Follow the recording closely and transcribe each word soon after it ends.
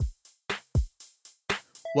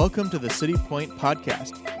Welcome to the City Point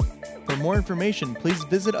Podcast. For more information, please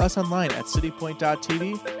visit us online at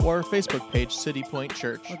citypoint.tv or our Facebook page, City Point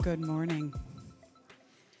Church. Well, good morning.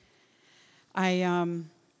 I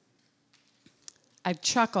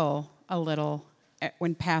chuckle a little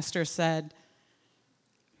when Pastor said,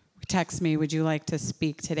 text me, would you like to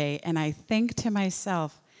speak today? And I think to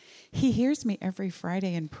myself, he hears me every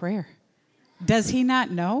Friday in prayer. Does he not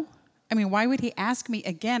know? I mean, why would he ask me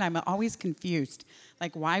again? I'm always confused.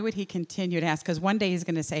 Like, why would he continue to ask? Because one day he's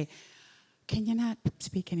going to say, can you not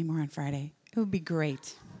speak anymore on Friday? It would be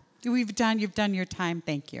great. You've done your time,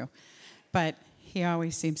 thank you. But he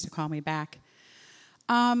always seems to call me back.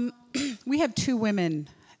 We have two women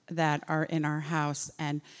that are in our house,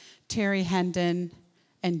 and Terry Hendon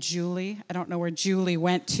and Julie. I don't know where Julie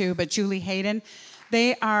went to, but Julie Hayden.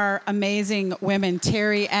 They are amazing women.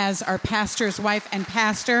 Terry as our pastor's wife and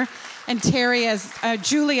pastor, and Terry as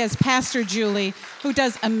Julie as Pastor Julie, who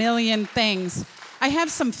does a million things. I have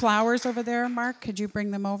some flowers over there, Mark. Could you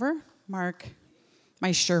bring them over? Mark,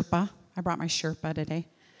 my Sherpa. I brought my Sherpa today.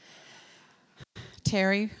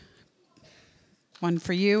 Terry, one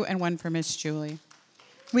for you and one for Miss Julie.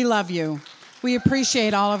 We love you. We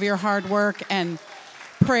appreciate all of your hard work and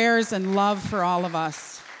prayers and love for all of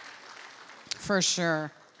us. For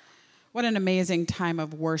sure. What an amazing time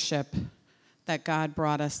of worship that God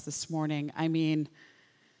brought us this morning. I mean,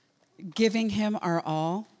 giving him our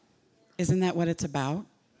all, isn't that what it's about?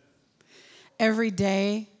 Every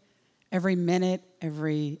day, every minute,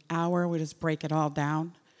 every hour, we just break it all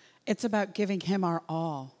down. It's about giving him our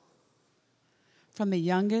all. From the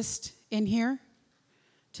youngest in here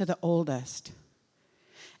to the oldest.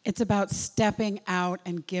 It's about stepping out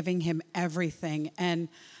and giving him everything. And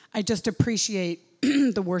I just appreciate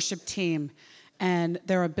the worship team and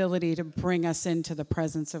their ability to bring us into the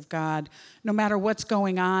presence of God. No matter what's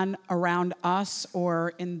going on around us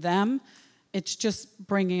or in them, it's just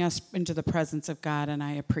bringing us into the presence of God, and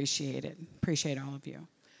I appreciate it. Appreciate all of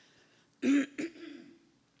you.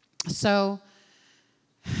 So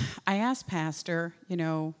I asked Pastor,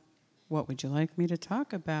 what would you like me to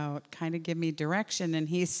talk about? Kind of give me direction. And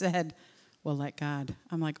he said, well, let God.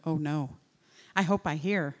 I'm like, oh, no. I hope I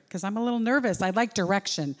hear, because I'm a little nervous. I like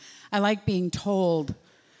direction. I like being told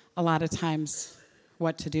a lot of times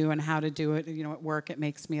what to do and how to do it. At work, it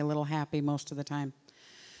makes me a little happy most of the time.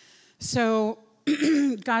 So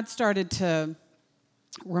God started to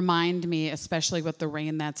remind me, especially with the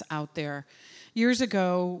rain that's out there. Years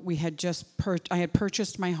ago, we had I had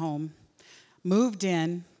purchased my home, moved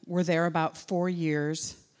in. We're there about 4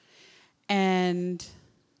 years, and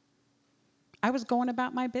I was going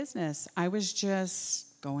about my business. I was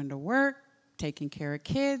just going to work, taking care of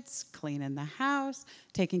kids, cleaning the house,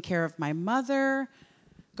 taking care of my mother,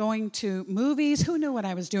 going to movies. Who knew what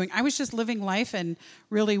I was doing? I was just living life and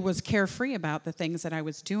really was carefree about the things that I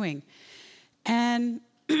was doing. And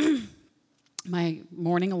my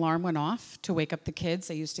morning alarm went off to wake up the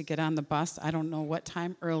kids. I used to get on the bus, I don't know what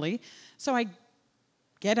time, early. So I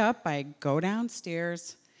get up, I go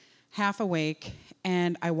downstairs, half awake,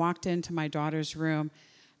 and I walked into my daughter's room,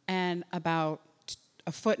 and about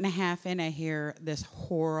 1.5 feet in, I hear this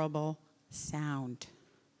horrible sound.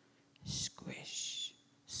 Squish,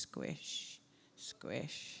 squish,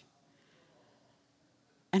 squish.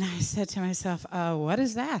 And I said to myself, what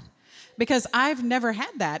is that? Because I've never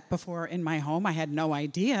had that before in my home. I had no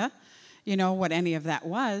idea, what any of that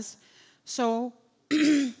was. So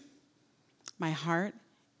my heart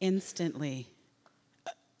instantly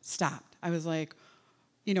stopped. I was like,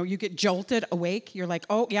 you get jolted awake. You're like,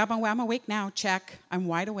 oh, yeah, I'm awake now. Check. I'm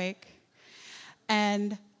wide awake.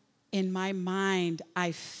 And in my mind,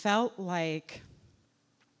 I felt like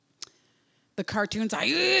the cartoons,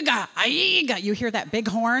 Aiga, Aiga. You hear that big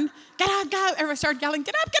horn? Get up, get up. Everyone started yelling,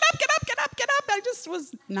 get up, get up, get up, get up, get up. I just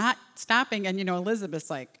was not stopping. And, Elizabeth's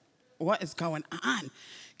like, what is going on?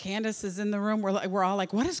 Candace is in the room. We're all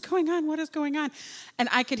like, what is going on? What is going on? And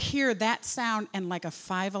I could hear that sound and like a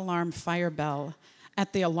 5-alarm fire bell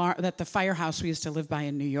at the firehouse we used to live by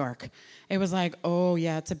in New York. It was like, oh,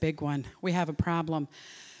 yeah, it's a big one. We have a problem.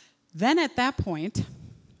 Then at that point,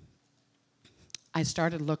 I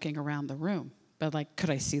started looking around the room. But could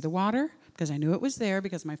I see the water? Because I knew it was there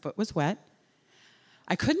because my foot was wet.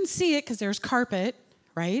 I couldn't see it because there's carpet,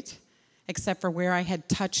 right? Except for where I had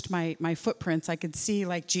touched my footprints. I could see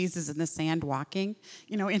Jesus in the sand walking,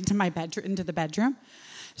 into the bedroom.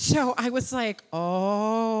 So I was like,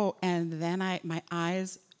 oh, and then my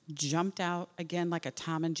eyes jumped out again like a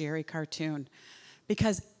Tom and Jerry cartoon.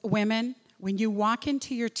 Because women, when you walk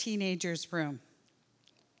into your teenager's room,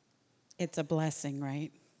 it's a blessing,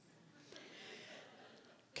 right?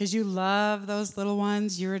 Because you love those little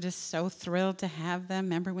ones. You were just so thrilled to have them.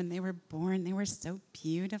 Remember when they were born, they were so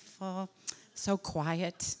beautiful, so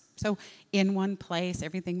quiet, so in one place.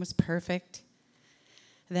 Everything was perfect.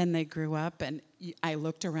 Then they grew up, and I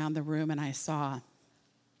looked around the room, and I saw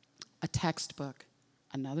a textbook,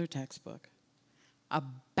 another textbook, a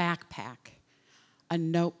backpack, a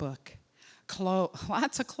notebook,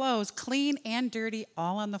 lots of clothes, clean and dirty,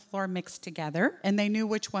 all on the floor mixed together, and they knew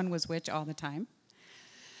which one was which all the time.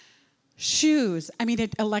 Shoes,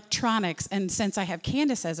 electronics, and since I have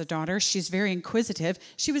Candace as a daughter, she's very inquisitive.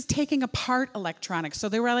 She was taking apart electronics, so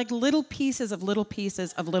there were like little pieces of little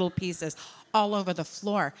pieces of little pieces all over the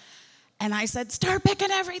floor. And I said, start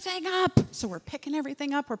picking everything up. So we're picking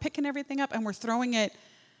everything up, and we're throwing it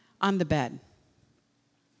on the bed.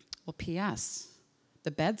 Well, P.S.,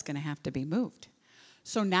 the bed's going to have to be moved.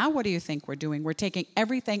 So now what do you think we're doing? We're taking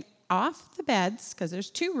everything off the beds, because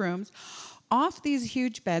there's 2 rooms, off these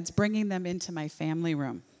huge beds, bringing them into my family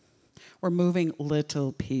room. We're moving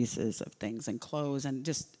little pieces of things and clothes, and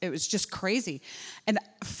it was just crazy. And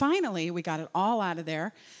finally, we got it all out of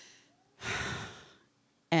there.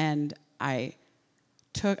 And I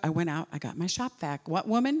went out, I got my shop vac. What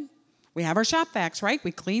woman? We have our shop vacs, right?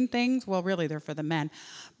 We clean things. Well, really, they're for the men.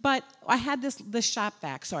 But I had this shop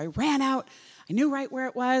vac, so I ran out. I knew right where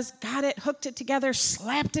it was, got it, hooked it together,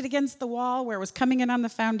 slapped it against the wall where it was coming in on the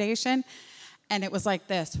foundation, and it was like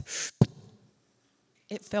this.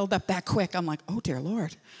 It filled up that quick. I'm like, oh, dear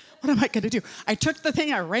Lord, what am I going to do? I took the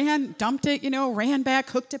thing, I ran, dumped it, ran back,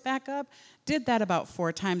 hooked it back up, did that about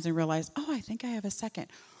 4 times and realized, I think I have a second.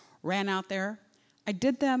 Ran out there. I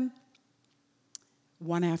did them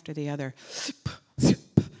one after the other.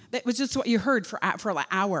 That was just what you heard for an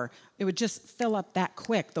hour. It would just fill up that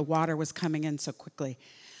quick. The water was coming in so quickly.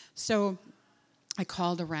 So I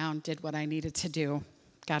called around, did what I needed to do,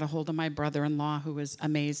 got a hold of my brother-in-law, who was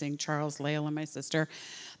amazing, Charles Lael, and my sister.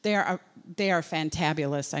 They are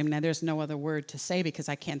fantabulous. There's no other word to say because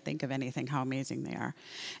I can't think of anything how amazing they are.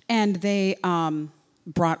 And they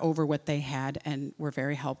brought over what they had and were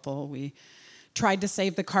very helpful. We tried to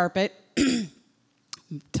save the carpet.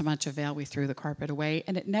 To much avail, we threw the carpet away,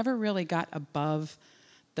 and it never really got above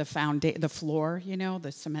the floor,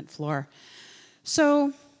 the cement floor.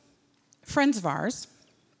 So friends of ours,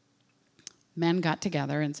 men got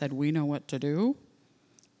together and said, we know what to do.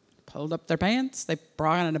 Pulled up their pants, they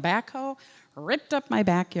brought on a backhoe, ripped up my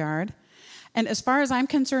backyard, and as far as I'm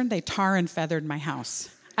concerned, they tar and feathered my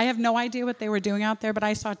house. I have no idea what they were doing out there, but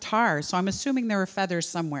I saw tar, so I'm assuming there were feathers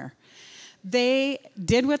somewhere. They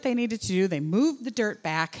did what they needed to do. They moved the dirt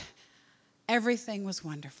back. Everything was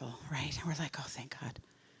wonderful, right? We're like, oh, thank God.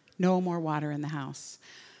 No more water in the house.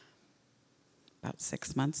 About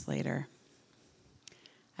 6 months later,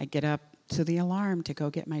 I get up to the alarm to go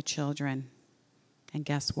get my children. And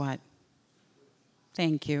guess what?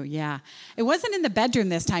 Thank you, yeah. It wasn't in the bedroom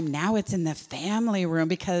this time. Now it's in the family room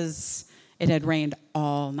because it had rained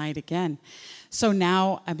all night again. So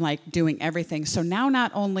now I'm like doing everything. So now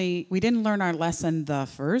not only, we didn't learn our lesson the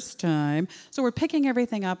first time, so we're picking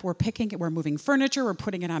everything up, we're moving furniture, we're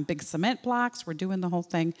putting it on big cement blocks, we're doing the whole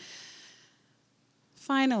thing.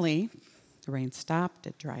 Finally, the rain stopped,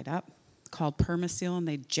 it dried up, called Permaseal, and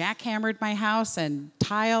they jackhammered my house and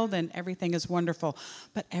tiled, and everything is wonderful.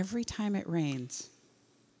 But every time it rains,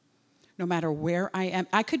 no matter where I am,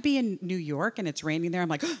 I could be in New York and it's raining there, I'm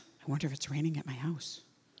like, I wonder if it's raining at my house.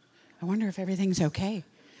 I wonder if everything's okay.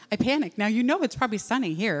 I panic. Now, it's probably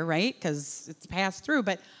sunny here, right? Because it's passed through,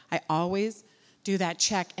 but I always do that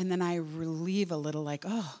check, and then I relieve a little like,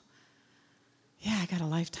 oh, yeah, I got a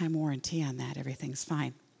lifetime warranty on that. Everything's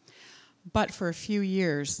fine. But for a few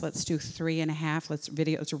years, let's do 3.5,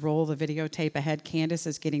 let's roll the videotape ahead. Candace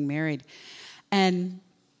is getting married. And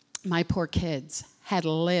my poor kids had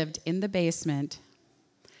lived in the basement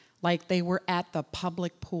like they were at the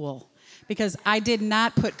public pool. Because I did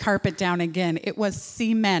not put carpet down again. It was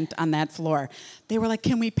cement on that floor. They were like,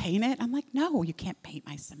 can we paint it? I'm like, no, you can't paint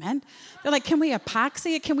my cement. They're like, can we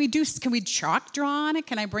epoxy it? Can we chalk draw on it?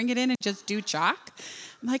 Can I bring it in and just do chalk?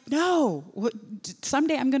 I'm like, no.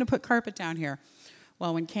 Someday I'm going to put carpet down here.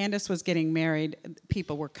 Well, when Candace was getting married,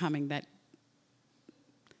 people were coming that,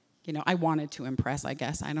 I wanted to impress, I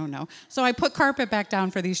guess. I don't know. So I put carpet back down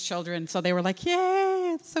for these children. So they were like,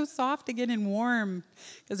 yay, it's so soft again and warm.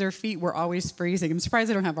 Because their feet were always freezing. I'm surprised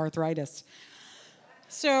they don't have arthritis.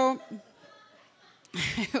 So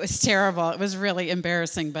it was terrible. It was really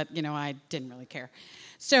embarrassing, but, I didn't really care.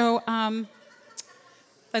 So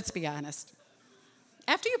let's be honest.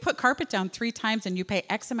 After you put carpet down 3 times and you pay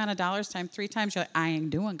X amount of dollars times 3 times, you're like, I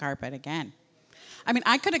ain't doing carpet again.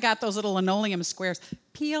 I could have got those little linoleum squares.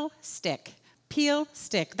 Peel, stick. peel,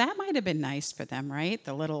 stick. That might have been nice for them, right?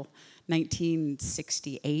 The little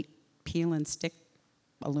 1968 peel and stick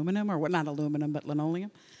aluminum, or what, not aluminum, but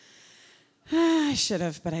linoleum. I should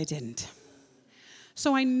have, but I didn't.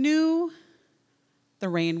 So I knew the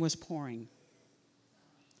rain was pouring.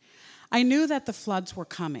 I knew that the floods were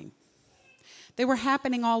coming. They were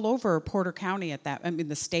happening all over Porter County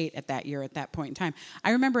the state at that year, at that point in time.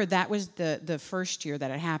 I remember that was the first year that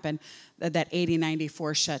it happened, that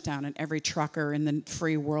 80-94 shutdown, and every trucker in the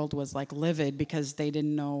free world was like livid because they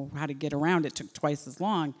didn't know how to get around. It took twice as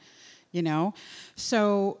long, you know?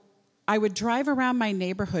 So I would drive around my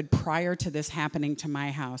neighborhood prior to this happening to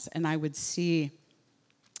my house, and I would see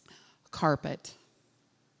carpet,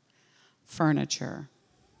 furniture,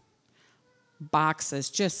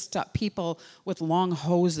 boxes, just people with long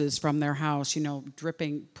hoses from their house,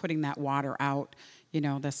 dripping, putting that water out,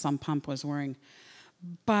 that some pump was working.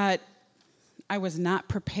 But I was not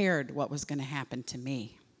prepared what was going to happen to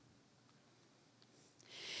me.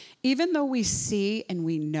 Even though we see and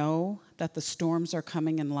we know that the storms are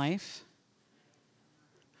coming in life,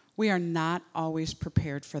 we are not always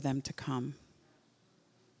prepared for them to come.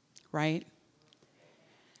 Right?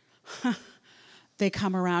 They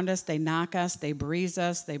come around us, they knock us, they breeze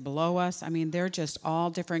us, they blow us. I mean, they're just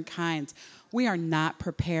all different kinds. We are not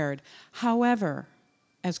prepared. However,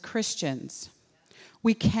 as Christians,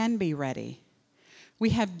 we can be ready.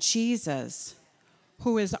 We have Jesus,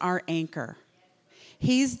 who is our anchor.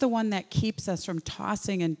 He's the one that keeps us from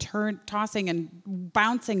tossing and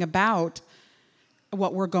bouncing about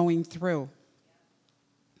what we're going through.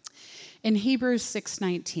 In Hebrews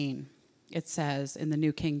 6:19, it says, in the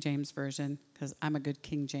New King James Version, because I'm a good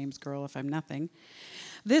King James girl if I'm nothing,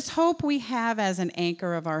 "This hope we have as an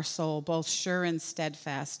anchor of our soul, both sure and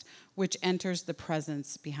steadfast, which enters the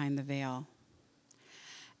presence behind the veil."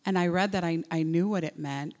 And I read that I knew what it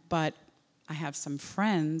meant, but I have some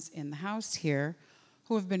friends in the house here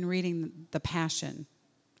who have been reading the Passion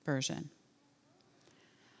Version.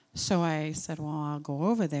 So I said, well, I'll go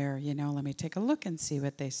over there, let me take a look and see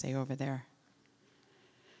what they say over there.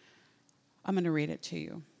 I'm going to read it to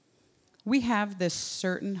you. "We have this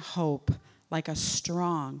certain hope, like a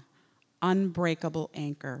strong, unbreakable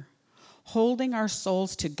anchor, holding our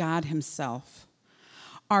souls to God Himself.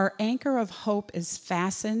 Our anchor of hope is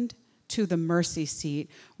fastened to the mercy seat,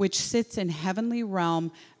 which sits in heavenly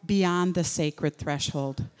realm beyond the sacred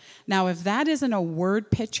threshold." Now, if that isn't a word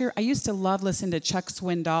picture, I used to love listening to Chuck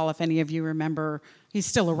Swindoll, if any of you remember. He's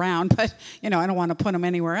still around, but, I don't want to put him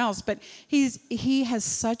anywhere else. But he has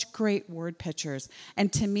such great word pictures.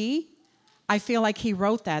 And to me, I feel like he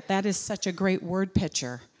wrote that. That is such a great word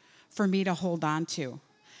picture for me to hold on to.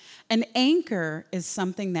 An anchor is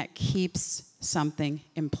something that keeps something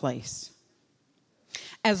in place.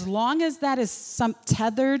 As long as that is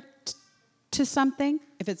tethered to something,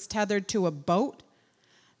 if it's tethered to a boat,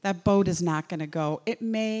 that boat is not going to go. It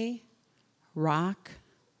may rock,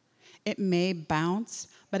 it may bounce,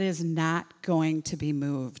 but it is not going to be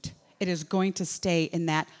moved. It is going to stay in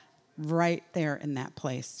that, right there in that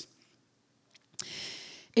place.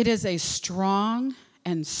 It is strong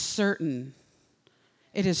and certain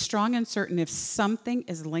if something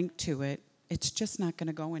is linked to it, it's just not going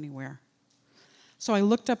to go anywhere. So I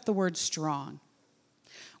looked up the word strong.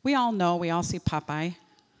 We all know, we all see Popeye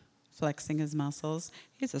flexing his muscles.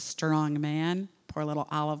 He's a strong man. Poor little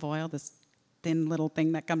Olive Oil, this thin little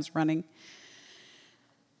thing that comes running.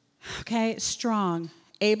 Okay, strong,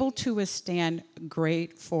 able to withstand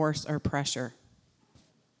great force or pressure.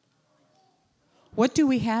 What do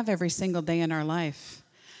we have every single day in our life?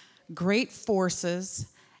 Great forces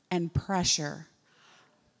and pressure.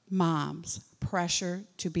 Moms, pressure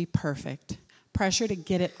to be perfect. Pressure to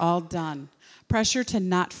get it all done. Pressure to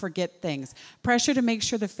not forget things. Pressure to make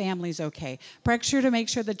sure the family's okay. Pressure to make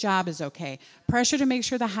sure the job is okay. Pressure to make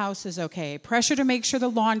sure the house is okay. Pressure to make sure the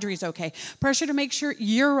laundry's okay. Pressure to make sure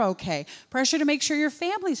you're okay. Pressure to make sure your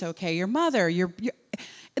family's okay. Your mother,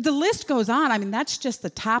 the list goes on. I mean, that's just the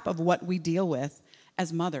top of what we deal with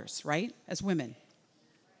as mothers, right? As women.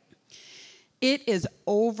 It is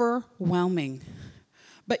overwhelming.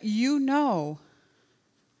 But you know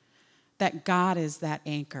that God is that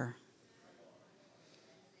anchor.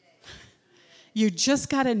 You just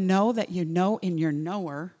got to know that you know in your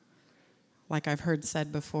knower, like I've heard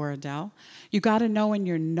said before, Adele. You got to know in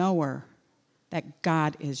your knower that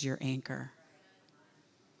God is your anchor.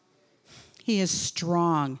 He is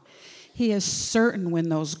strong. He is certain when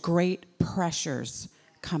those great pressures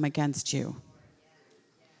come against you.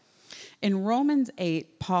 In Romans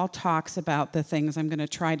 8, Paul talks about the things. I'm going to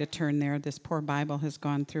try to turn there. This poor Bible has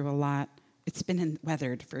gone through a lot. It's been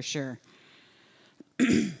weathered for sure.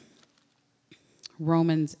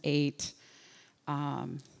 Romans 8,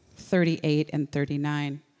 38 and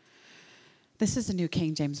 39. This is the New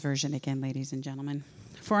King James Version again, ladies and gentlemen.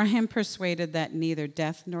 For I am persuaded that neither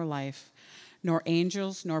death nor life, nor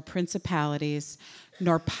angels, nor principalities,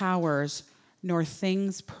 nor powers, nor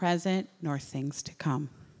things present, nor things to come,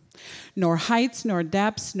 nor heights, nor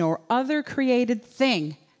depths, nor other created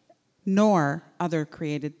thing,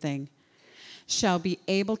 shall be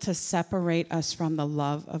able to separate us from the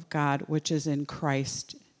love of God, which is in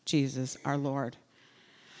Christ Jesus our Lord.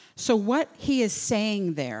 So what he is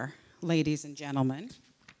saying there, ladies and gentlemen,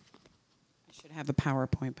 I should have a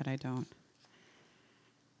PowerPoint, but I don't.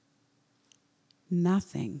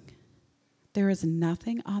 Nothing. There is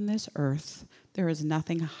nothing on this earth, there is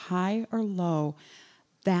nothing high or low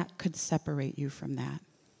that could separate you from that.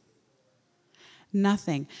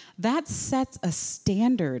 Nothing. That sets a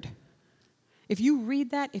standard. If you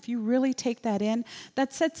read that, if you really take that in,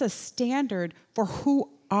 that sets a standard for who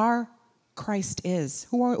our Christ is,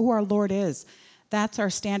 who our Lord is. That's our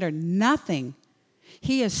standard. Nothing.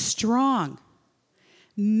 He is strong.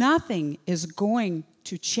 Nothing is going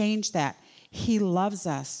to change that. He loves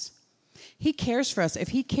us. He cares for us. If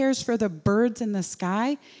he cares for the birds in the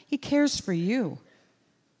sky, he cares for you.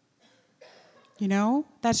 You know,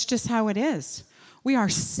 that's just how it is. We are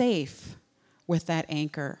safe with that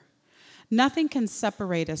anchor. Nothing can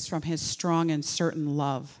separate us from his strong and certain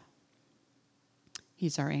love.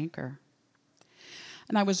 He's our anchor.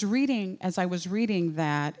 And as I was reading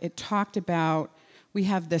that, it talked about we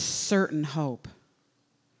have this certain hope.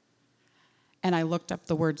 And I looked up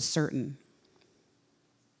the word certain.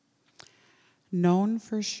 Known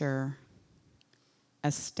for sure,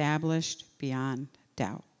 established beyond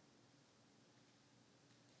doubt.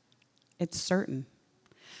 It's certain.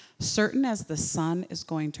 Certain as the sun is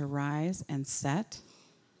going to rise and set.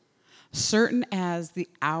 Certain as the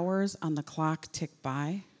hours on the clock tick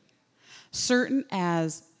by. Certain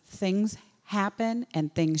as things happen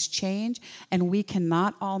and things change, and we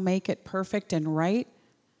cannot all make it perfect and right.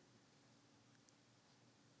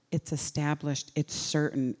 It's established. It's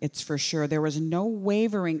certain. It's for sure. There was no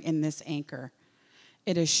wavering in this anchor.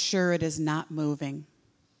 It is sure. It is not moving.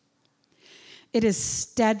 It is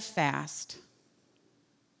steadfast.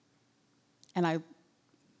 And I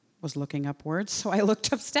was looking up words, so I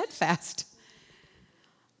looked up steadfast.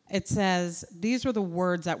 It says, these were the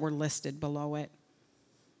words that were listed below it.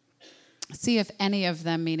 See if any of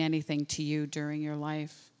them mean anything to you during your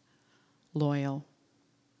life. Loyal,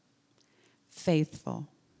 faithful,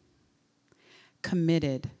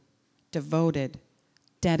 committed, devoted,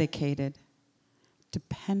 dedicated,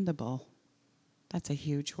 dependable. That's a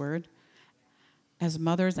huge word. As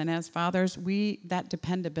mothers and as fathers, that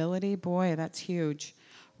dependability, boy, that's huge.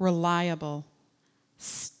 Reliable,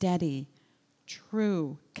 steady,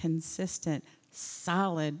 true, consistent,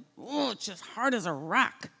 solid. Oh, it's just hard as a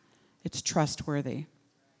rock. It's trustworthy.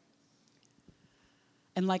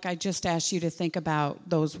 And like I just asked you to think about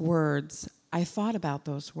those words, I thought about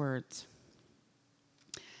those words.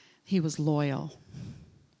 He was loyal.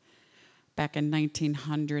 Back in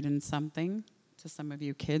 1900 and something, to some of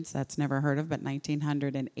you kids, that's never heard of, but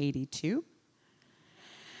 1982.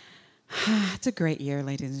 It's a great year,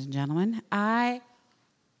 ladies and gentlemen. I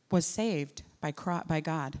was saved by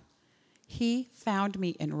God. He found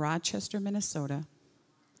me in Rochester, Minnesota,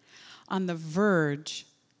 on the verge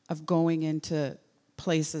of going into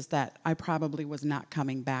places that I probably was not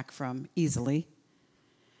coming back from easily.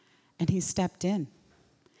 And he stepped in,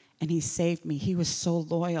 and he saved me. He was so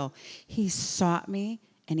loyal. He sought me,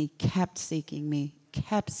 and he kept seeking me.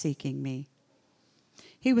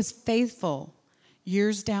 He was faithful.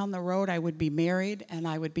 Years down the road, I would be married, and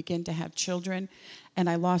I would begin to have children. And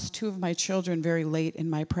I lost 2 of my children very late in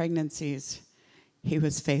my pregnancies. He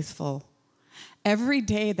was faithful. Every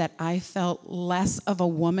day that I felt less of a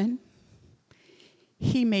woman,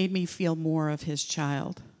 he made me feel more of his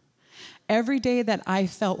child. Every day that I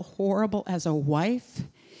felt horrible as a wife,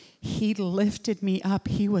 he lifted me up.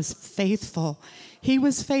 He was faithful. He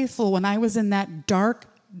was faithful when I was in that dark,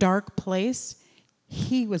 dark place.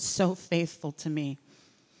 He was so faithful to me.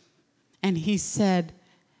 And he said,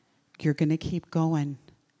 you're going to keep going.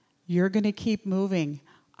 You're going to keep moving.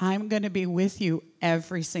 I'm going to be with you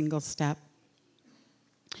every single step.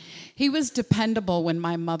 He was dependable when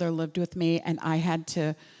my mother lived with me and I had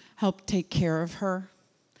to help take care of her.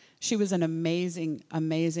 She was an amazing,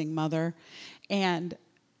 amazing mother.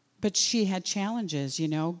 But she had challenges, you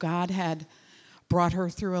know. God had brought her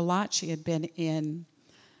through a lot. She had been in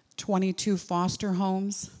 22 foster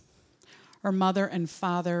homes. Her mother and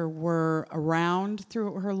father were around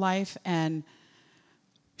through her life, and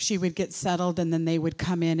she would get settled, and then they would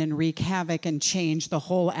come in and wreak havoc and change the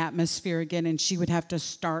whole atmosphere again, and she would have to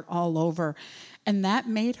start all over. And that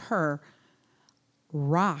made her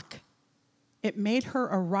rock. It made her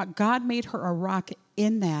a rock. God made her a rock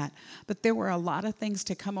in that. But there were a lot of things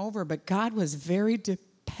to come over, but God was very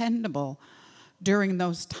dependable during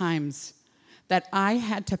those times that I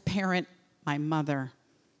had to parent my mother.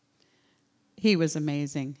 He was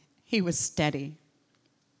amazing. He was steady.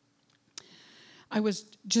 I was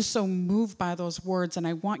just so moved by those words, and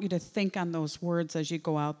I want you to think on those words as you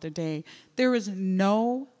go out today. There is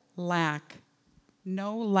no lack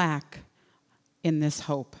in this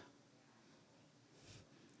hope.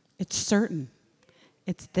 It's certain.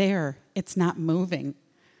 It's there. It's not moving.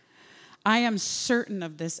 I am certain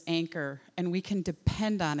of this anchor, and we can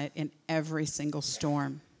depend on it in every single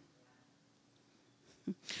storm.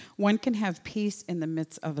 One can have peace in the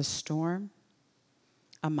midst of a storm,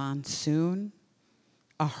 a monsoon,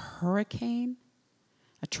 a hurricane,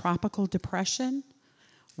 a tropical depression,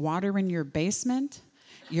 water in your basement,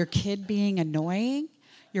 your kid being annoying,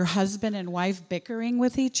 your husband and wife bickering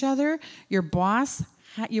with each other, your boss,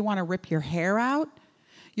 you want to rip your hair out,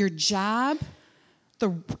 your job,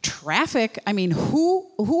 the traffic. I mean, who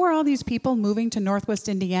are all these people moving to Northwest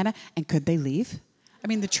Indiana, and could they leave? I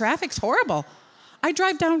mean, the traffic's horrible. I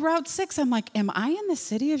drive down Route 6. I'm like, am I in the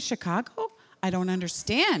city of Chicago? I don't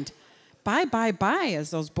understand. Bye, bye, bye,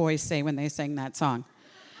 as those boys say when they sing that song.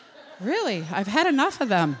 Really, I've had enough of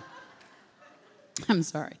them. I'm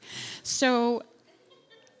sorry. So,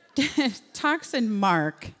 talks in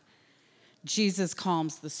Mark, Jesus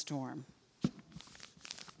calms the storm.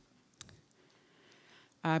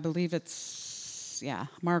 I believe it's,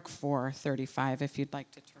 Mark 4:35, if you'd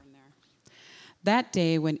like to turn there. That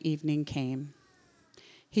day when evening came,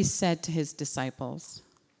 he said to his disciples,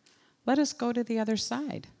 "Let us go to the other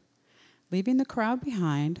side." Leaving the crowd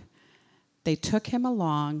behind, they took him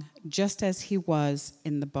along just as he was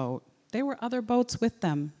in the boat. There were other boats with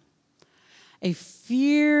them. A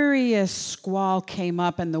furious squall came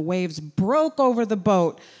up, and the waves broke over the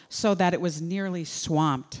boat so that it was nearly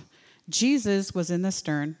swamped. Jesus was in the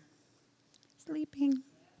stern, sleeping.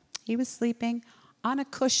 He was sleeping on a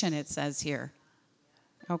cushion, it says here.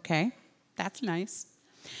 Okay, that's nice.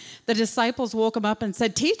 The disciples woke him up and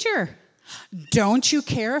said, "Teacher, don't you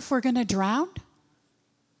care if we're going to drown?"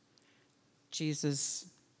 Jesus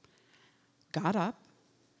got up,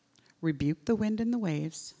 rebuked the wind and the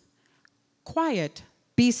waves. "Quiet,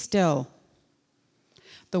 be still."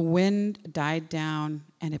 The wind died down,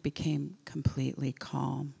 and it became completely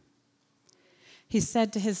calm. He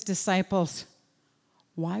said to his disciples,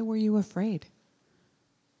 "Why were you afraid?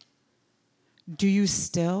 Do you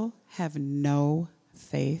still have no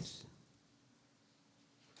faith?"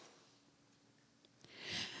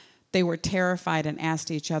 They were terrified and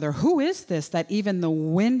asked each other, "Who is this that even the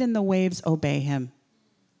wind and the waves obey him?"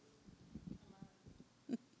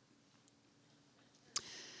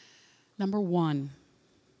 Number one,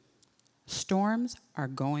 storms are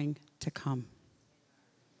going to come.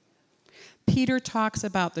 Peter talks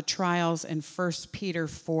about the trials in 1 Peter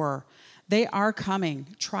 4. They are coming.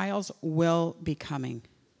 Trials will be coming.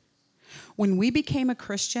 When we became a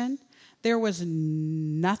Christian, there was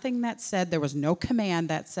nothing that said, there was no command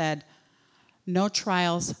that said, no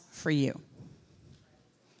trials for you.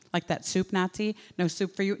 Like that soup Nazi, no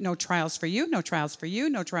soup for you, no trials for you, no trials for you,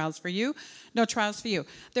 no trials for you, no trials for you.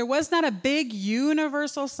 There was not a big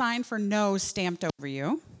universal sign for no stamped over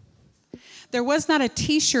you. There was not a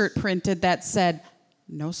t-shirt printed that said,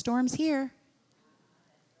 no storms here.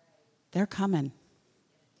 They're coming.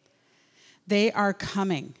 They are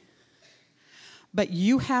coming. But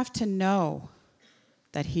you have to know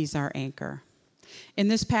that he's our anchor. In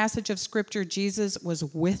this passage of Scripture, Jesus was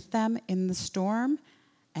with them in the storm,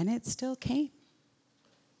 and it still came.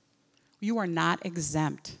 You are not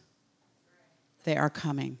exempt. They are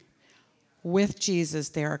coming. With Jesus,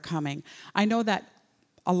 they are coming. I know that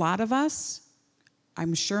a lot of us,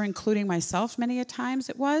 I'm sure including myself many a times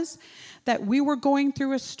it was, that we were going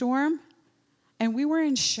through a storm, and we were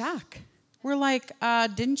in shock. We're like,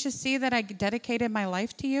 didn't you see that I dedicated my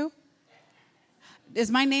life to you? Is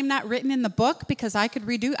my name not written in the book? Because I could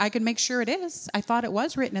make sure it is. I thought it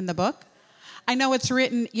was written in the book. I know it's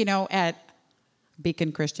written, at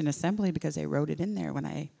Beacon Christian Assembly because they wrote it in there when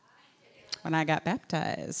I got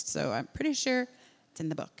baptized. So I'm pretty sure it's in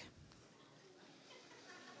the book.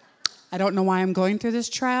 I don't know why I'm going through this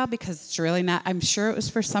trial because it's really not. I'm sure it was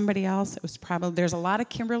for somebody else. It was probably, there's a lot of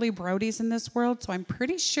Kimberly Broadies in this world, so I'm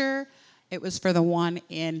pretty sure it was for the one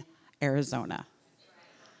in Arizona.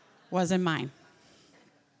 Wasn't mine.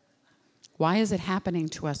 Why is it happening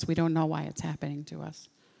to us? We don't know why it's happening to us.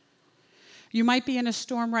 You might be in a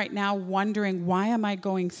storm right now wondering, why am I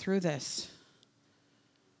going through this?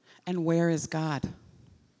 And where is God?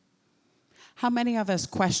 How many of us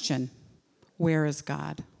question, where is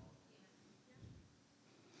God?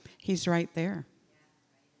 He's right there.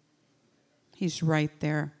 He's right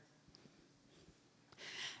there.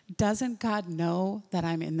 Doesn't God know that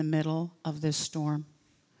I'm in the middle of this storm?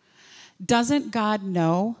 Doesn't God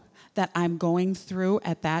know that I'm going through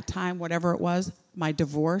at that time, whatever it was, my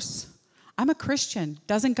divorce? I'm a Christian.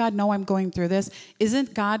 Doesn't God know I'm going through this?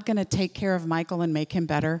 Isn't God going to take care of Michael and make him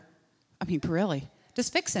better? I mean, really,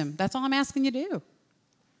 just fix him. That's all I'm asking you to do.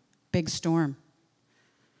 Big storm.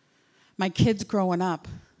 My kids growing up,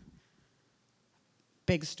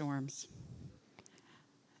 big storms.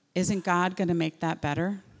 Isn't God going to make that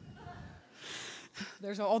better?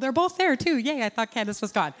 They're both there too. Yay, I thought Candace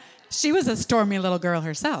was gone. She was a stormy little girl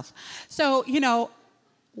herself. So,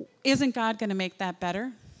 isn't God going to make that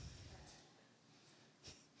better?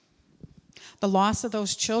 The loss of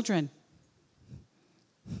those children.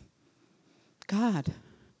 God,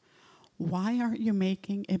 why aren't you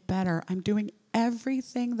making it better? I'm doing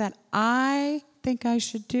everything that I think I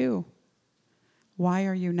should do. Why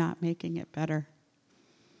are you not making it better?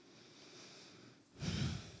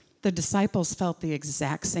 The disciples felt the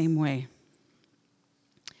exact same way.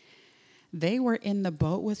 They were in the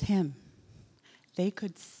boat with him. They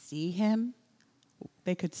could see him.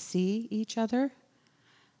 They could see each other.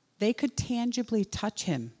 They could tangibly touch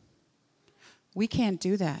him. We can't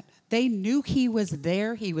do that. They knew he was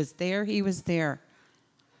there, he was there, he was there.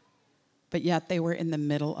 But yet they were in the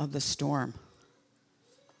middle of the storm,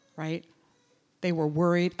 right? They were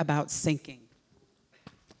worried about sinking.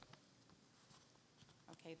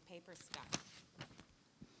 Okay, the paper's stuck.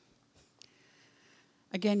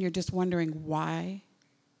 Again, you're just wondering, why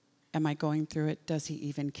am I going through it? Does he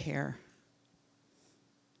even care?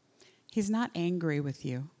 He's not angry with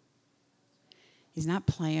you. He's not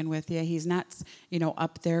playing with you. He's not,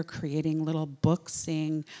 up there creating little books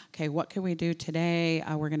saying, okay, what can we do today?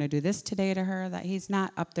 We're going to do this today to her. That he's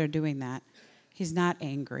not up there doing that. He's not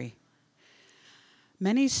angry.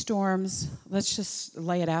 Many storms, let's just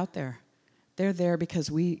lay it out there. They're there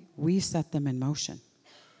because we set them in motion.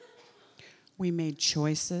 We made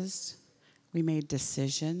choices. We made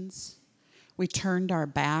decisions. We turned our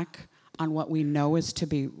back on what we know is to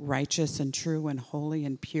be righteous and true and holy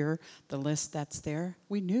and pure, the list that's there.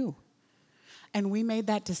 We knew. And we made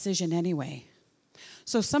that decision anyway.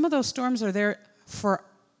 So some of those storms are there for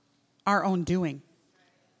our own doing.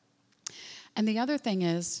 And the other thing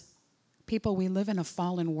is, people, we live in a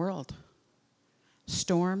fallen world.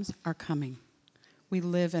 Storms are coming. We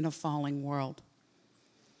live in a falling world.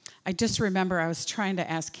 I just remember I was trying to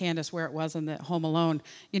ask Candace where it was in the Home Alone,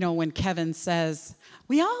 when Kevin says,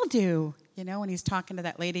 we all do, when he's talking to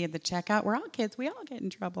that lady at the checkout. We're all kids. We all get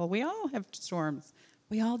in trouble. We all have storms.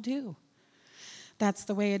 We all do. That's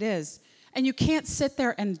the way it is. And you can't sit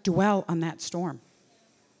there and dwell on that storm.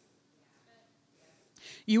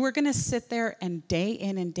 You are going to sit there and day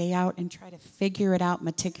in and day out and try to figure it out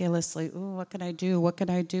meticulously. Ooh, what could I do? What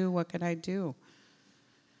could I do? What could I do?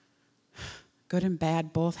 Good and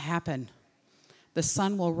bad both happen. The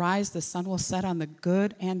sun will rise, the sun will set on the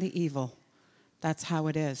good and the evil. That's how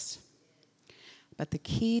it is. But the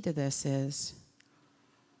key to this is,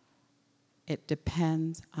 it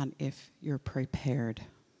depends on if you're prepared.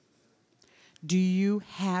 Do you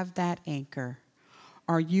have that anchor?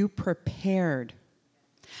 Are you prepared?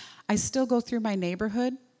 I still go through my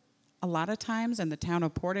neighborhood a lot of times in the town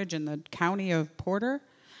of Portage and the county of Porter,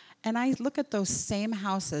 and I look at those same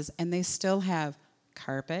houses, and they still have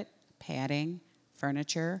carpet, padding,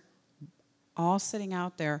 furniture, all sitting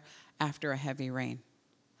out there after a heavy rain.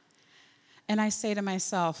 And I say to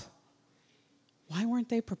myself, why weren't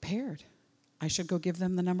they prepared? I should go give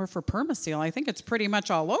them the number for Permaseal. I think it's pretty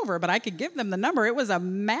much all over, but I could give them the number. It was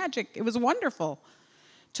it was wonderful.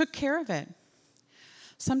 Took care of it.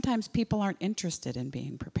 Sometimes people aren't interested in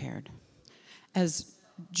being prepared. As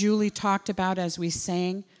Julie talked about as we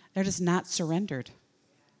sang, they're just not surrendered.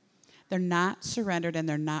 They're not surrendered, and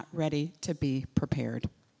they're not ready to be prepared.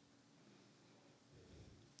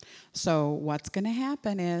 So what's going to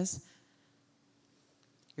happen is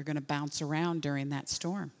you're going to bounce around during that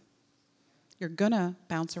storm. You're going to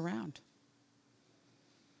bounce around.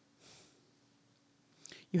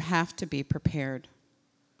 You have to be prepared.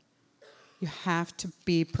 You have to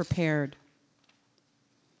be prepared.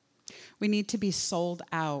 We need to be sold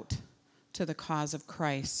out to the cause of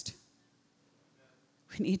Christ.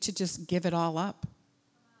 We need to just give it all up.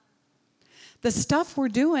 The stuff we're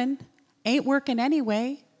doing ain't working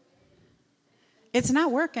anyway. It's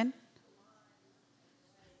not working.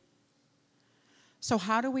 So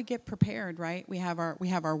how do we get prepared, right? We have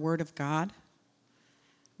our Word of God.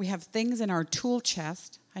 We have things in our tool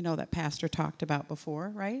chest. I know that Pastor talked about before,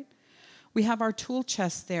 right? We have our tool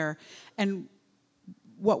chest there, and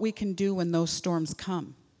what we can do when those storms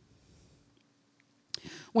come.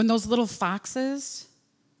 When those little foxes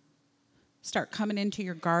start coming into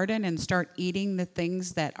your garden and start eating the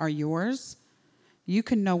things that are yours, you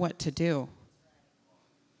can know what to do.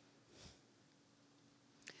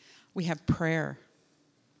 We have prayer.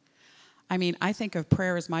 I mean, I think of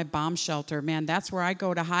prayer as my bomb shelter. Man, that's where I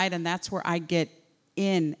go to hide, and that's where I get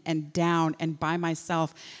in and down and by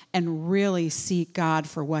myself and really seek God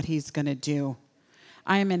for what he's going to do.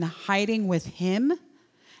 I am in hiding with him,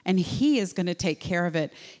 and he is going to take care of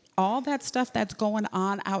it. All that stuff that's going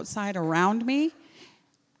on outside around me,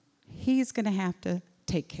 he's going to have to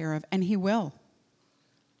take care of, and he will.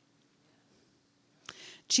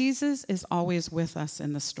 Jesus is always with us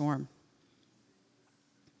in the storm.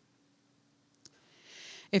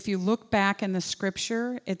 If you look back in the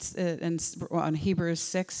scripture, it's in Hebrews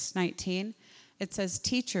 6:19, it says,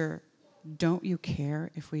 "Teacher, don't you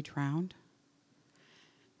care if we drowned?"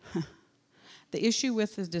 The issue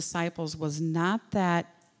with the disciples was not that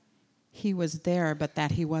he was there, but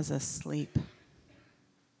that he was asleep.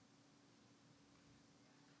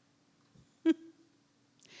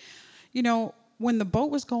 You know, when the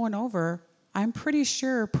boat was going over, I'm pretty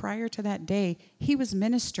sure prior to that day, he was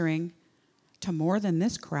ministering to more than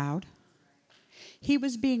this crowd. He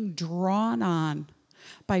was being drawn on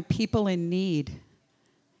by people in need.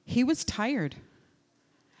 He was tired.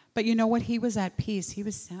 But you know what? He was at peace. He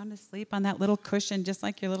was sound asleep on that little cushion, just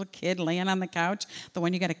like your little kid laying on the couch, the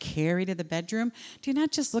one you got to carry to the bedroom. Do you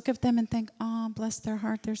not just look at them and think, oh, bless their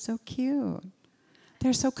heart, they're so cute.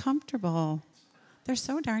 They're so comfortable. They're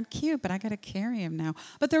so darn cute, but I got to carry him now.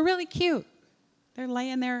 But they're really cute. They're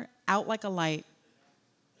laying there out like a light.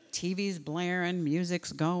 TV's blaring,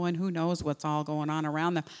 music's going, who knows what's all going on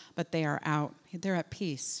around them, but they are out. They're at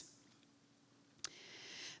peace.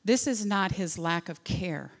 This is not his lack of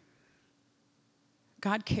care.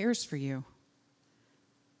 God cares for you.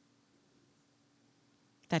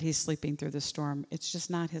 That he's sleeping through the storm. It's just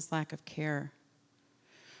not his lack of care.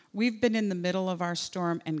 We've been in the middle of our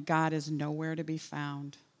storm, and God is nowhere to be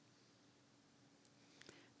found.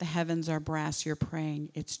 The heavens are brass, you're praying.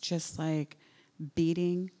 It's just like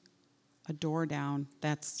beating a door down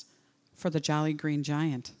that's for the Jolly Green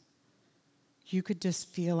Giant. You could just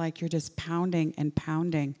feel like you're just pounding and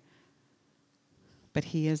pounding. But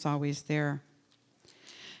he is always there.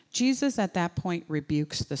 Jesus at that point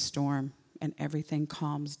rebukes the storm, and everything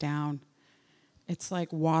calms down. It's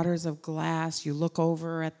like waters of glass. You look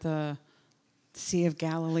over at the Sea of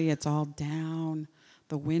Galilee, it's all down.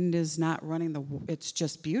 The wind is not running. It's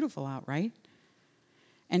just beautiful out, right?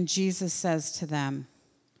 And Jesus says to them,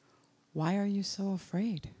 "Why are you so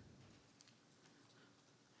afraid?"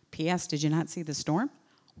 P.S., did you not see the storm?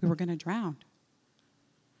 We were going to drown.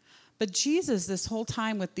 But Jesus, this whole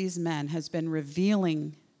time with these men, has been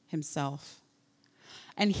revealing himself.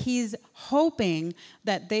 And he's hoping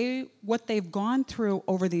that what they've gone through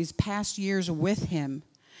over these past years with him,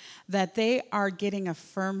 that they are getting a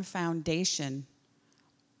firm foundation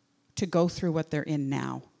to go through what they're in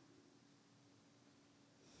now.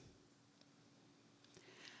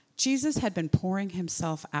 Jesus had been pouring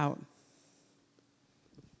himself out,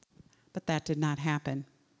 but that did not happen.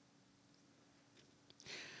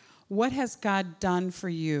 What has God done for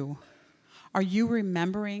you? Are you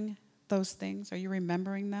remembering those things? Are you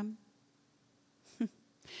remembering them?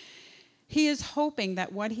 He is hoping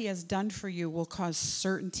that what he has done for you will cause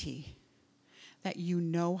certainty, that you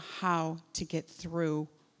know how to get through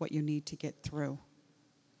what you need to get through.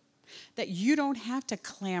 That you don't have to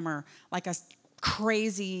clamor like a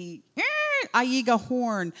crazy Aiga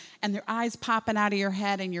horn and their eyes popping out of your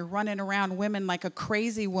head and you're running around women like a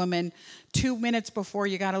crazy woman 2 minutes before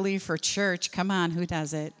you got to leave for church. Come on, who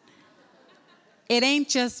does it? It ain't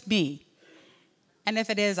just me. And if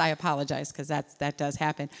it is, I apologize because that does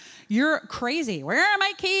happen. You're crazy. Where are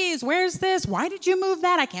my keys? Where's this? Why did you move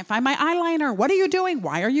that? I can't find my eyeliner. What are you doing?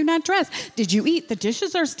 Why are you not dressed? Did you eat? The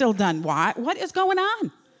dishes are still done. Why? What is going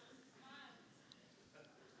on?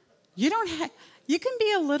 You can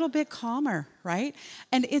be a little bit calmer, right?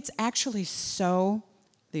 And it's actually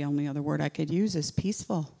the only other word I could use is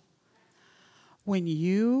peaceful. When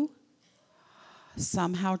you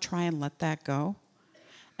somehow try and let that go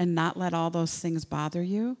and not let all those things bother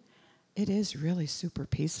you, it is really super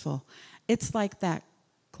peaceful. It's like that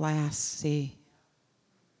glass sea.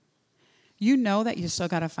 You know that you still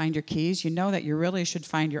got to find your keys. You know that you really should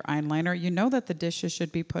find your eyeliner. You know that the dishes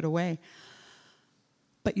should be put away.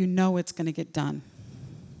 But you know it's going to get done.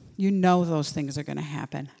 You know those things are going to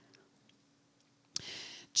happen.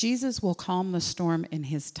 Jesus will calm the storm in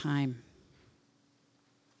his time.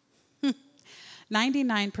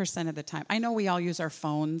 99% of the time. I know we all use our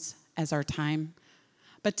phones as our time,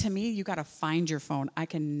 but to me, you got to find your phone. I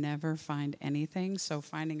can never find anything, so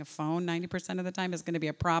finding a phone 90% of the time is going to be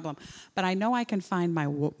a problem. But I know I can find my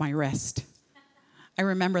wrist. I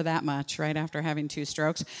remember that much right after having 2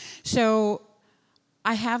 strokes. So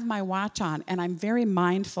I have my watch on, and I'm very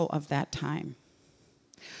mindful of that time.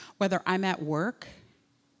 Whether I'm at work,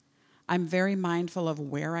 I'm very mindful of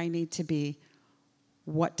where I need to be,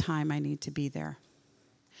 what time I need to be there.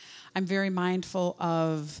 I'm very mindful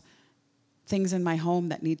of things in my home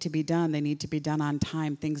that need to be done. They need to be done on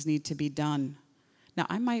time. Things need to be done. Now,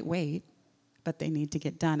 I might wait, but they need to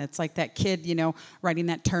get done. It's like that kid, writing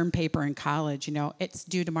that term paper in college. It's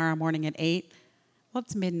due tomorrow morning at 8. Well,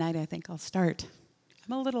 it's midnight. I think I'll start.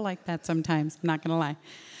 I'm a little like that sometimes. I'm not going to lie.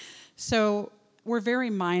 So we're very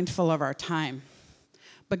mindful of our time.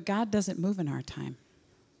 But God doesn't move in our time.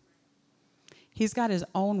 He's got his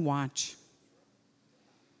own watch.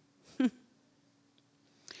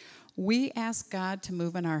 We ask God to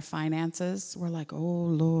move in our finances. We're like, oh,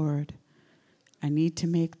 Lord, I need to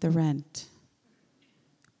make the rent.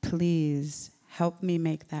 Please help me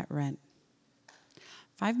make that rent.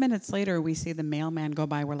 5 minutes later, we see the mailman go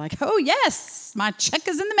by. We're like, oh, yes, my check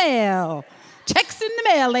is in the mail. Check's in the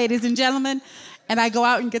mail, ladies and gentlemen. And I go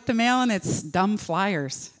out and get the mail, and it's dumb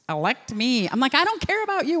flyers. Elect me. I'm like, I don't care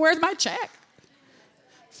about you. Where's my check?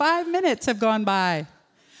 5 minutes have gone by.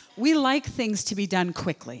 We like things to be done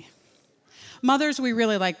quickly. Mothers, we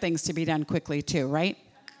really like things to be done quickly too, right?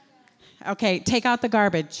 Okay, take out the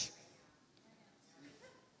garbage.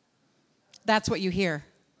 That's what you hear.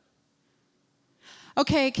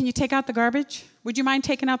 Okay, can you take out the garbage? Would you mind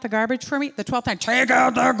taking out the garbage for me? The 12th time, take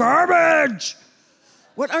out the garbage!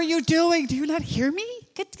 What are you doing? Do you not hear me?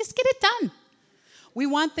 Just get it done. We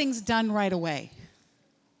want things done right away.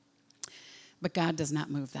 But God does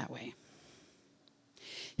not move that way.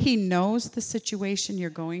 He knows the situation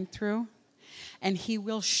you're going through, and he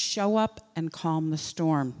will show up and calm the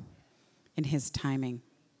storm in his timing.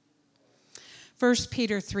 1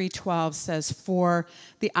 Peter 3:12 says, "For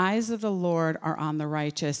the eyes of the Lord are on the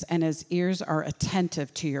righteous, and his ears are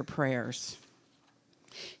attentive to your prayers."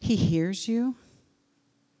 He hears you.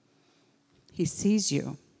 He sees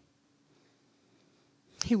you.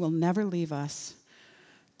 He will never leave us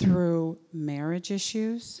through marriage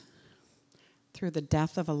issues, through the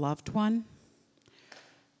death of a loved one,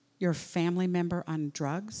 your family member on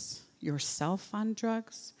drugs, yourself on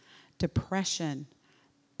drugs, depression,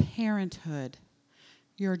 parenthood,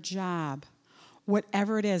 your job,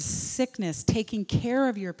 whatever it is, sickness, taking care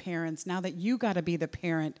of your parents now that you got to be the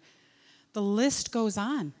parent. The list goes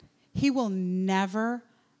on. He will never,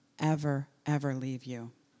 ever, ever leave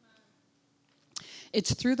you.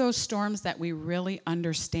 It's through those storms that we really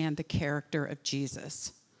understand the character of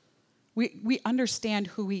Jesus. We understand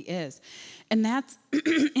who he is. And that's,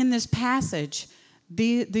 in this passage,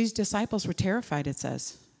 these disciples were terrified, it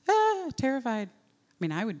says. Terrified. I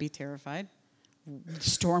mean, I would be terrified. The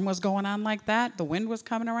storm was going on like that. The wind was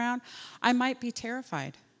coming around. I might be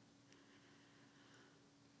terrified.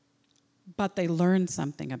 But they learned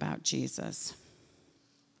something about Jesus.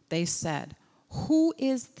 They said, "Who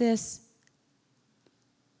is this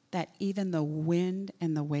that even the wind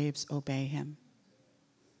and the waves obey him?"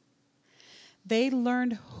 They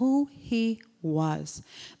learned who he was.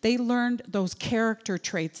 They learned those character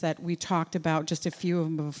traits that we talked about, just a few of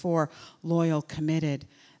them before: loyal, committed.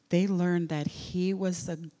 They learned that he was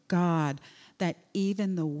the God that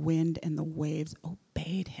even the wind and the waves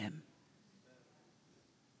obeyed him.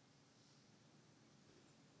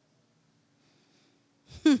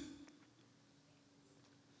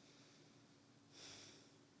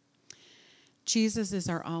 Jesus is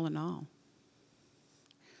our all in all.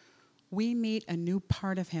 We meet a new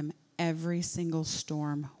part of him every single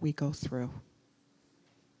storm we go through.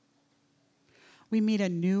 We meet a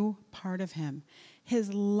new part of him,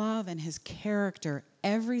 his love and his character.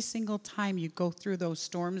 Every single time you go through those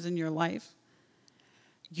storms in your life,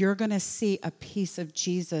 you're going to see a piece of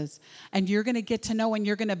Jesus, and you're going to get to know, and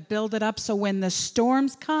you're going to build it up so when the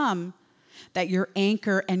storms come, that you're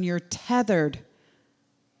anchored and you're tethered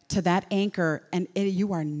to that anchor, and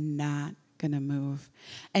you are not going to move.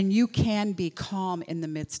 And you can be calm in the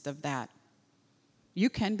midst of that. You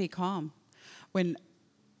can be calm.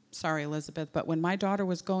 Sorry, Elizabeth, but when my daughter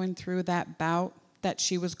was going through that bout that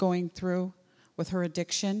she was going through with her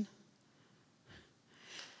addiction,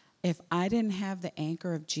 if I didn't have the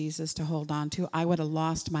anchor of Jesus to hold on to, I would have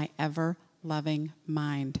lost my ever-loving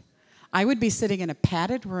mind. I would be sitting in a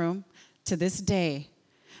padded room to this day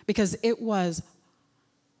because it was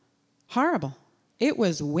horrible. It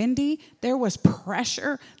was windy. There was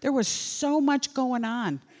pressure. There was so much going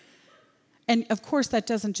on. And of course, that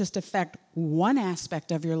doesn't just affect one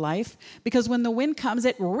aspect of your life, because when the wind comes,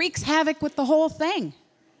 it wreaks havoc with the whole thing,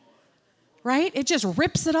 right? It just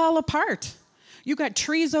rips it all apart. You got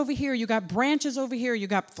trees over here. You got branches over here. You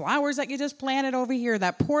got flowers that you just planted over here.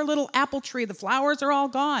 That poor little apple tree, the flowers are all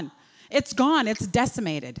gone. It's gone. It's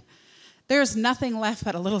decimated. There's nothing left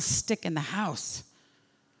but a little stick in the house.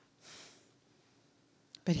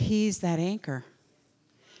 But he's that anchor.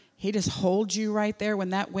 He just holds you right there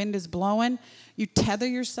when that wind is blowing. You tether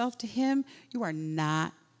yourself to him. You are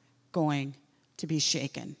not going to be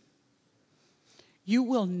shaken. You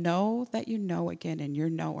will know that you know again in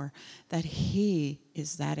your knower that he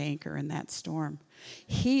is that anchor in that storm.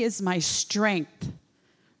 He is my strength.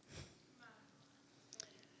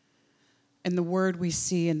 In the word we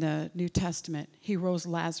see in the New Testament, he rose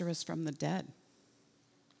Lazarus from the dead.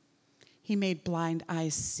 He made blind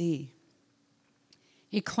eyes see.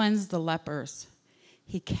 He cleansed the lepers.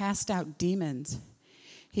 He cast out demons.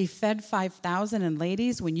 He fed 5,000. And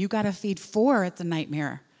ladies, when you got to feed 4, it's a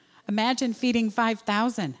nightmare. Imagine feeding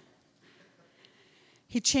 5,000.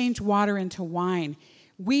 He changed water into wine.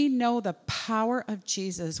 We know the power of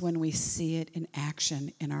Jesus when we see it in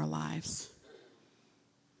action in our lives.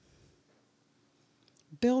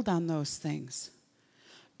 Build on those things.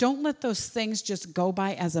 Don't let those things just go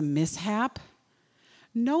by as a mishap.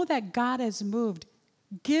 Know that God has moved.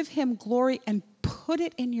 Give him glory and put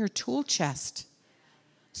it in your tool chest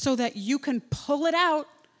so that you can pull it out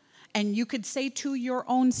and you could say to your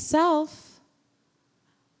own self,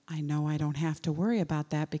 I know I don't have to worry about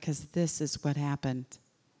that because this is what happened.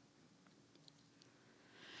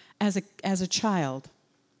 As a child,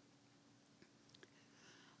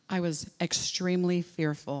 I was extremely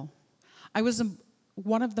fearful. I was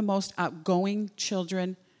one of the most outgoing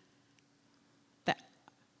children that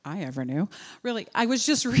I ever knew. Really, I was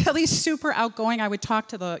just really super outgoing. I would talk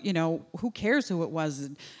to who cares who it was.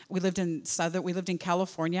 We lived in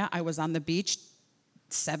California. I was on the beach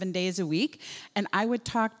 7 days a week, and I would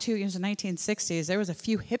talk to, it was the 1960s, there was a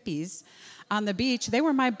few hippies on the beach. They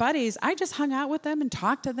were my buddies. I just hung out with them and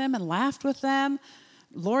talked to them and laughed with them.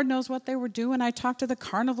 Lord knows what they were doing. I talked to the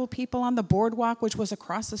carnival people on the boardwalk, which was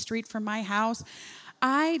across the street from my house.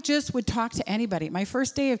 I just would talk to anybody. My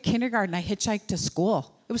first day of kindergarten, I hitchhiked to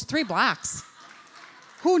school. It was 3 blocks.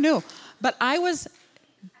 Who knew? But I was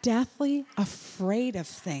deathly afraid of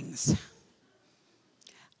things.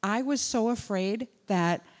 I was so afraid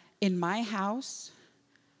that in my house,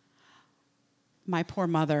 my poor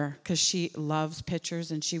mother, because she loves pictures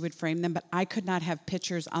and she would frame them, but I could not have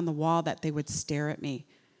pictures on the wall that they would stare at me.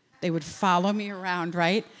 They would follow me around,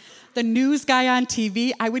 right? The news guy on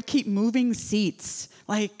TV, I would keep moving seats.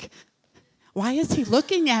 Like, why is he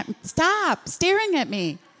looking at me? Stop staring at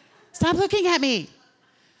me. Stop looking at me.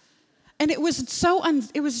 And it was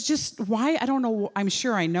it was just why, I don't know, I'm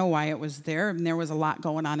sure I know why it was there. And there was a lot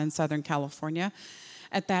going on in Southern California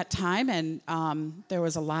at that time. And there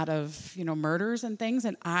was a lot of, murders and things.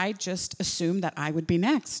 And I just assumed that I would be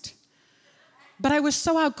next. But I was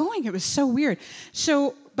so outgoing. It was so weird.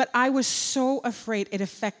 But I was so afraid it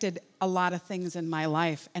affected a lot of things in my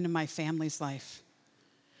life and in my family's life.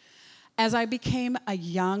 As I became a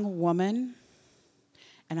young woman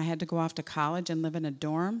and I had to go off to college and live in a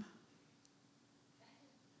dorm,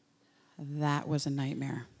 that was a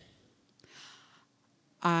nightmare.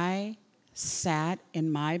 I sat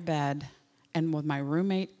in my bed and with my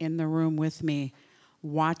roommate in the room with me,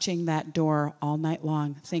 watching that door all night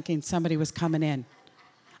long, thinking somebody was coming in.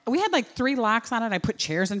 We had like 3 locks on it. I put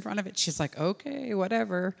chairs in front of it. She's like, okay,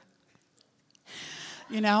 whatever.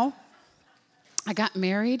 I got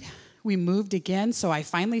married. We moved again, so I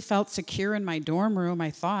finally felt secure in my dorm room, I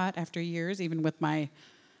thought, after years, even with my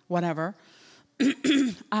whatever.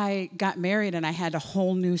 I got married, and I had a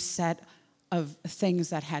whole new set of things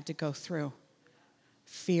that had to go through.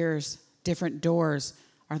 Fears, different doors.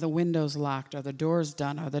 Are the windows locked? Are the doors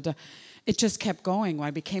done? It just kept going. When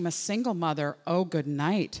I became a single mother, oh, good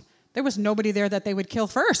night. There was nobody there that they would kill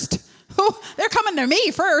first. They're coming to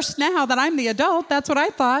me first now that I'm the adult. That's what I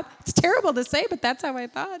thought. It's terrible to say, but that's how I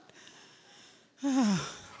thought. I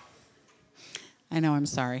know, I'm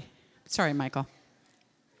sorry. Sorry, Michael.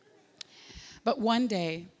 But one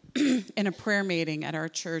day, in a prayer meeting at our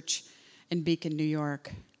church in Beacon, New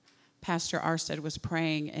York, Pastor Arstead was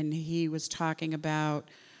praying, and he was talking about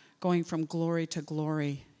going from glory to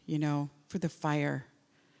glory, for the fire.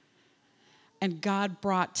 And God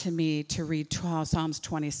brought to me to read Psalms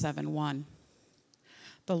 27:1.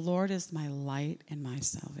 The Lord is my light and my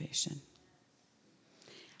salvation.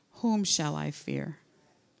 Whom shall I fear?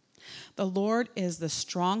 The Lord is the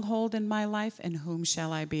stronghold in my life, and whom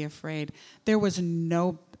shall I be afraid? There was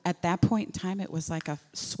at that point in time, it was like a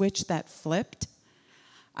switch that flipped.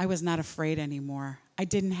 I was not afraid anymore. I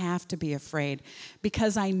didn't have to be afraid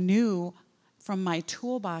because I knew from my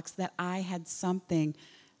toolbox that I had something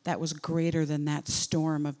that was greater than that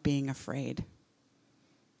storm of being afraid.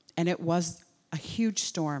 And it was a huge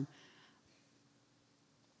storm.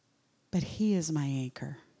 But He is my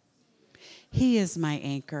anchor. He is my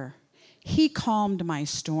anchor. He calmed my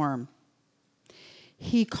storm.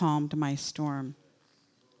 He calmed my storm.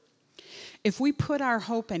 If we put our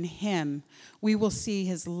hope in Him, we will see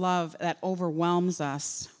His love that overwhelms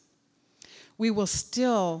us. We will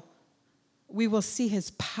see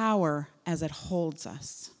His power as it holds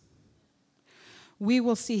us. We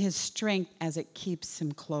will see His strength as it keeps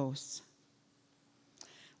Him close.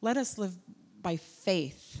 Let us live by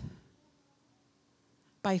faith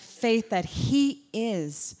that He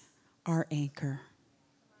is our anchor.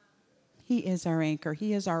 He is our anchor.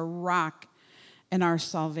 He is our rock and our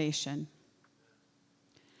salvation.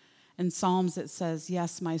 In Psalms it says,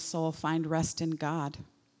 yes, my soul, find rest in God.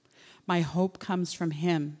 My hope comes from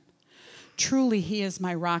Him. Truly, He is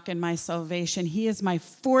my rock and my salvation. He is my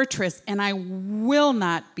fortress, and I will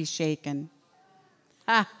not be shaken.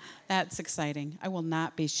 That's exciting. I will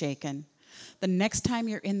not be shaken. The next time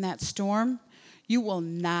you're in that storm, you will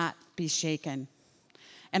not be shaken.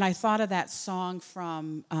 And I thought of that song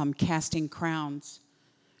from Casting Crowns.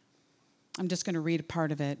 I'm just going to read a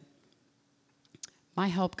part of it. My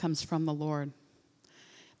help comes from the Lord,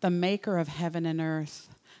 the maker of heaven and earth.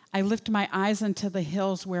 I lift my eyes unto the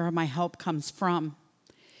hills where my help comes from.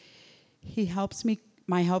 He helps me.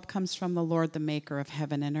 My help comes from the Lord, the maker of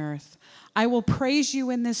heaven and earth. I will praise you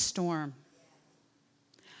in this storm.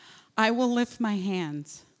 I will lift my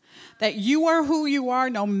hands. That you are who you are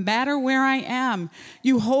no matter where I am.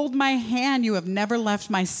 You hold my hand. You have never left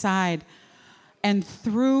my side. And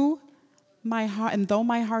though my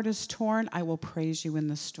heart is torn, I will praise you in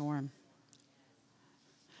the storm.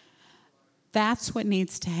 That's what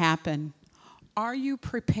needs to happen. Are you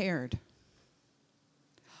prepared?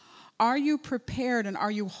 Are you prepared, and are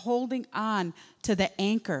you holding on to the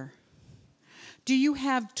anchor? Do you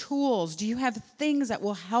have tools? Do you have things that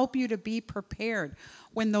will help you to be prepared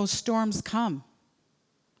when those storms come?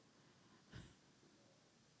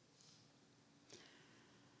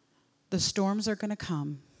 The storms are going to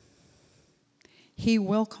come. He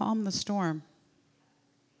will calm the storm,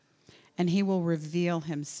 and He will reveal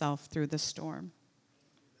Himself through the storm.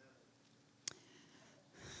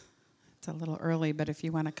 It's a little early, but if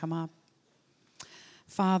you want to come up.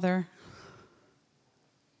 Father,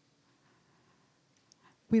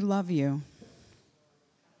 we love you.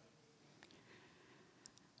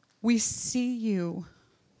 We see you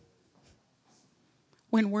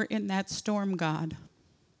when we're in that storm, God.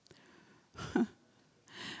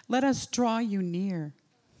 Let us draw you near.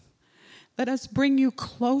 Let us bring you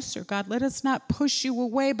closer, God. Let us not push you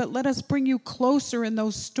away, but let us bring you closer in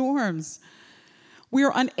those storms. We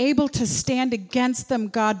are unable to stand against them,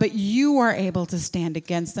 God, but you are able to stand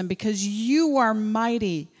against them because you are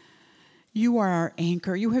mighty. You are our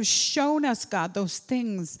anchor. You have shown us, God, those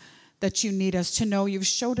things that you need us to know. You've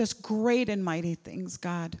showed us great and mighty things,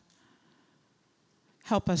 God.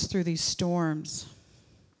 Help us through these storms.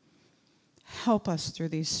 Help us through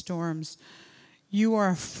these storms. You are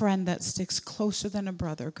a friend that sticks closer than a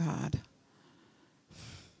brother, God.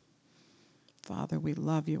 Father, we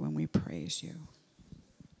love you and we praise you.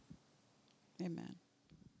 Amen.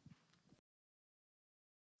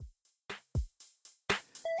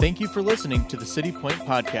 Thank you for listening to the City Point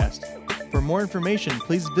Podcast. For more information,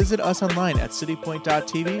 please visit us online at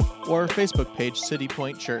citypoint.tv or our Facebook page, City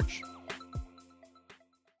Point Church.